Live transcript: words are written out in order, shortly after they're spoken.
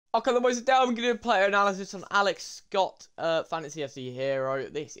Okay, the most downgrade player analysis on Alex Scott, Fantasy FC hero.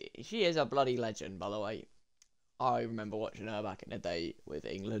 She is a bloody legend, by the way. I remember watching her back in the day with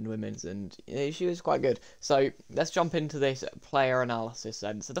England women's, and yeah, she was quite good. So let's jump into this player analysis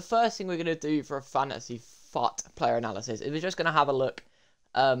then. So the first thing we're going to do for a fantasy FUT player analysis is we're just going to have a look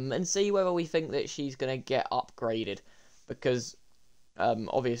and see whether we think that she's going to get upgraded, because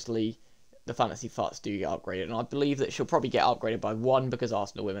obviously the fantasy FUTs do get upgraded, and I believe that she'll probably get upgraded by 1 because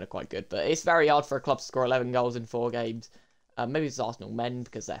Arsenal women are quite good. But it's very hard for a club to score 11 goals in 4 games. Maybe it's Arsenal men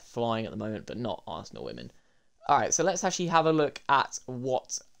because they're flying at the moment, but not Arsenal women. Alright, so let's actually have a look at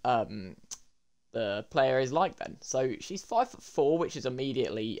what the player is like then. So she's 5'4", which is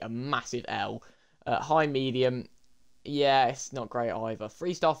immediately a massive L. High medium, yeah, it's not great either.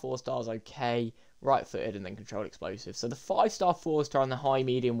 3-star, 4-stars, okay. Right-footed and then controlled explosive. So the 5-star, 4-star and the high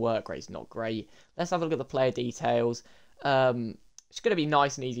medium work rate is not great. Let's have a look at the player details. It's going to be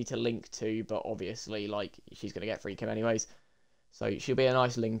nice and easy to link to, but obviously, like, she's going to get free kill anyways. So she'll be a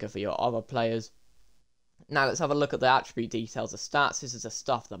nice linker for your other players. Now let's have a look at the attribute details, the stats. This is the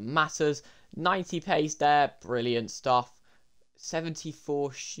stuff that matters. 90 pace there, brilliant stuff.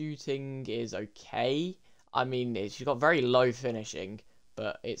 74 shooting is okay. I mean, she's got very low finishing,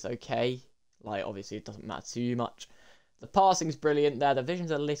 but it's okay. Like, obviously it doesn't matter too much. The passing's brilliant there. The vision's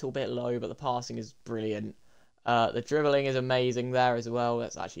a little bit low, but the passing is brilliant. The dribbling is amazing there as well.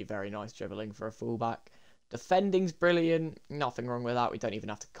 That's actually very nice dribbling for a fullback. Defending's brilliant, nothing wrong with that. We don't even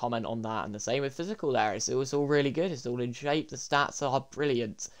have to comment on that. And the same with physical there. It's all really good. It's all in shape. The stats are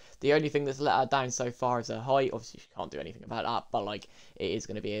brilliant. The only thing that's let her down so far is her height. Obviously, she can't do anything about that, but like it is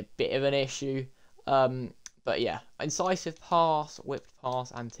going to be a bit of an issue. But yeah, incisive pass, whipped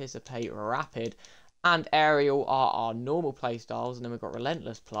pass, anticipate, rapid, and aerial are our normal play styles. And then we've got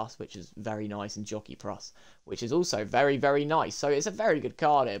relentless plus, which is very nice, and jockey plus, which is also very, very nice. So it's a very good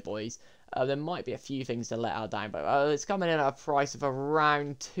card here, boys. There might be a few things to let her down, but it's coming in at a price of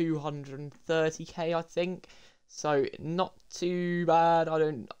around 230k, I think. So not too bad.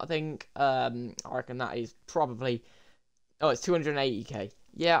 I think. I reckon that is probably. Oh, it's 280k.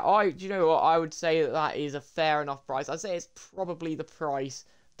 Yeah, do you know what? I would say that is a fair enough price. I'd say it's probably the price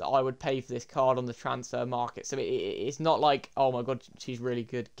that I would pay for this card on the transfer market. So it's not like, oh my god, she's really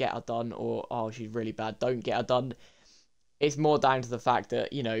good, get her done, or oh, she's really bad, don't get her done. It's more down to the fact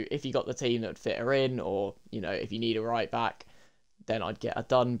that, you know, if you got the team that would fit her in, or, you know, if you need a right back, then I'd get her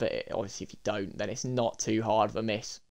done. But obviously if you don't, then it's not too hard of a miss.